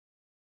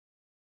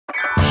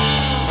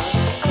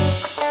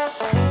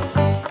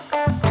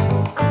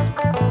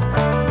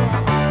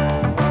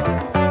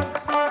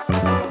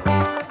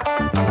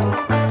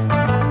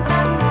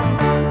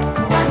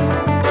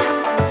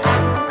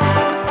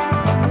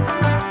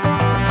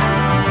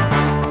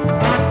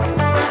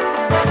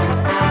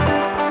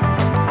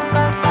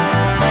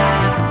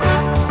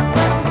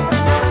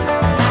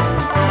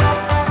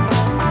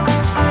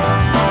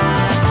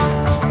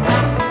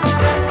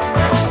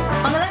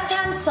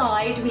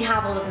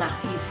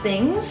Matthew's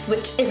things,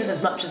 which isn't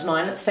as much as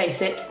mine, let's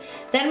face it.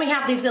 Then we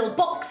have these little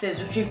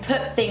boxes which we've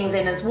put things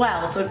in as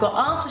well. So we've got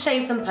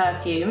aftershaves and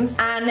perfumes,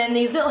 and then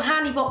these little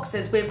handy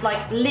boxes with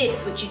like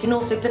lids which you can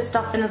also put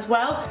stuff in as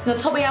well. So on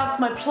the top we have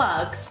my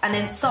plugs, and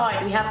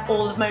inside we have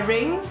all of my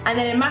rings. And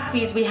then in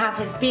Matthew's we have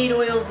his beard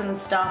oils and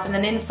stuff, and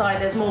then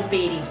inside there's more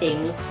beady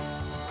things.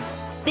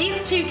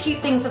 These two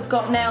cute things have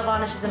got nail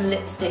varnishes and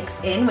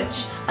lipsticks in,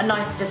 which are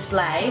nice to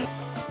display.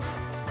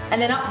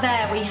 And then up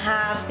there we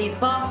have these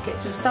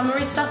baskets with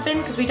summery stuff in,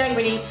 because we don't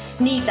really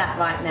need that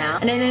right now.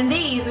 And then in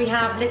these we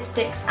have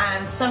lipsticks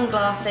and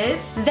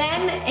sunglasses.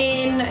 Then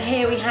in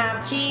here we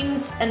have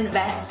jeans and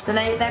vests, and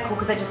they're cool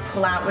because they just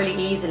pull out really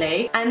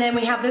easily. And then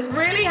we have this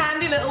really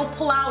handy little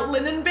pull-out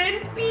linen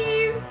bin.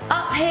 Whee!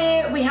 Up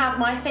here we have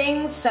my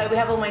things, so we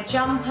have all my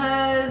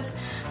jumpers.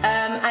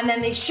 And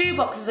then these shoe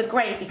boxes are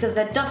great because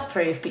they're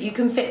dustproof, but you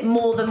can fit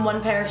more than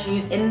one pair of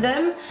shoes in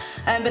them,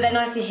 but they're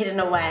nicely hidden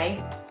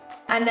away.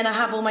 And then I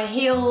have all my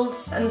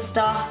heels and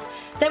stuff.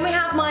 Then we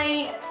have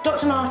my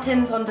Dr.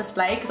 Martens on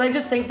display because I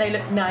just think they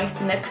look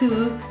nice and they're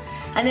cool.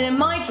 And then in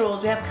my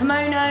drawers we have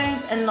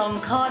kimonos and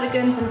long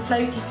cardigans and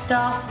floaty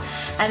stuff.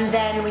 And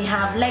then we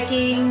have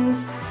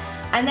leggings.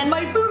 And then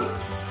my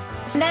boots.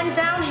 And then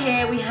down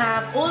here we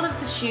have all of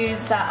the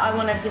shoes that I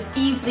want to just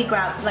easily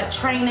grab, so like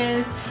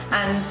trainers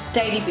and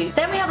daily boots.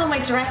 Then we have all my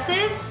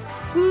dresses.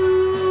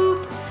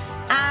 Whoop.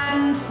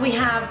 And we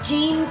have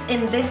jeans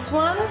in this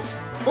one.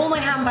 All my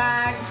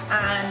handbags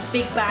and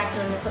big bags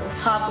are in this little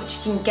tub which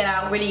you can get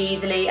out really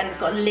easily, and it's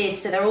got a lid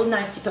so they're all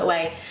nice to put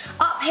away.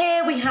 Up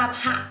here we have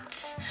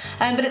hats,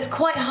 but it's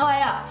quite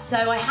high up, so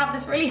I have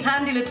this really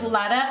handy little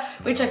ladder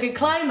which I could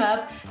climb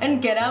up and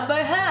get out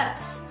my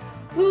hats.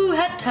 Woo,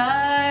 hat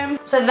time!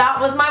 So that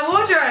was my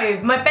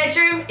wardrobe. My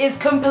bedroom is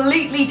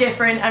completely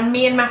different, and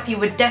me and Matthew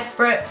were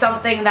desperate for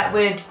something that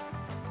would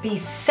be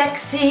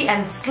sexy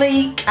and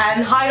sleek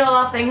and hide all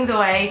our things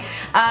away.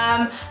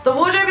 The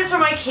wardrobe is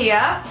from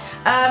IKEA.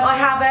 I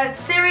have a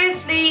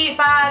seriously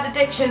bad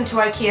addiction to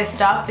IKEA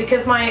stuff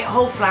because my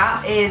whole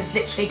flat is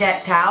literally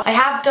decked out. I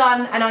have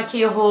done an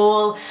IKEA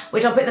haul,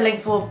 which I'll put the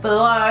link for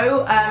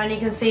below, and you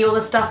can see all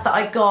the stuff that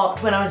I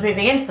got when I was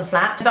moving into the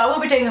flat. But I will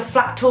be doing a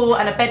flat tour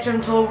and a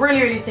bedroom tour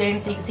really soon,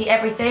 so you can see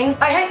everything.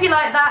 I hope you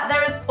like that.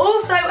 There is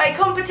also a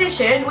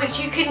competition which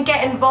you can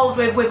get involved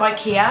with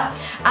IKEA,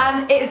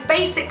 and it is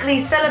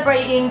basically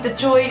celebrating the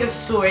joy of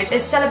storage.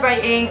 It's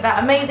celebrating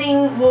that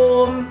amazing,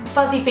 warm,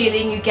 fuzzy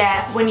feeling you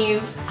get when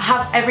you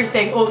have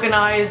everything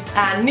organised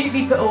and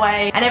neatly put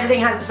away, and everything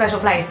has a special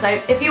place. So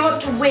if you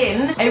want to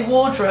win a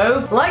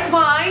wardrobe like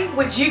mine,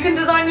 which you can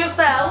design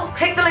yourself,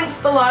 click the links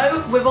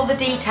below with all the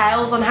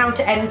details on how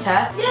to enter.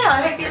 Yeah,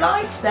 I hope you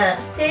liked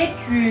that. Thank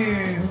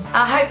you.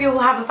 I hope you all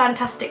have a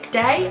fantastic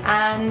day,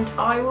 and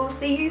I will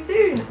see you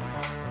soon.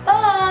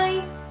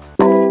 Bye!